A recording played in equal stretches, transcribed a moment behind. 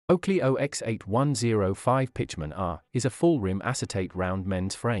Oakley OX8105 Pitchman R is a full-rim acetate round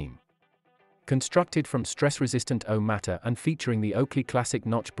men's frame. Constructed from stress-resistant O matter and featuring the Oakley Classic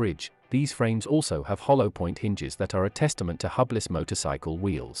notch bridge, these frames also have Hollowpoint hinges that are a testament to hubless motorcycle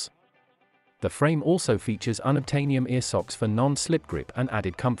wheels. The frame also features Unobtainium earsocks for non-slip grip and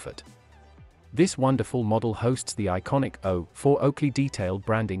added comfort. This wonderful model hosts the iconic O for Oakley detailed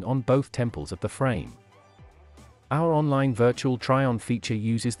branding on both temples of the frame. Our online virtual try-on feature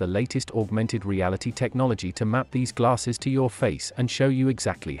uses the latest augmented reality technology to map these glasses to your face and show you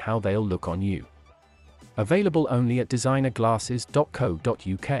exactly how they'll look on you. Available only at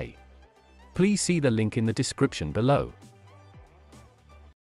designerglasses.co.uk. Please see the link in the description below.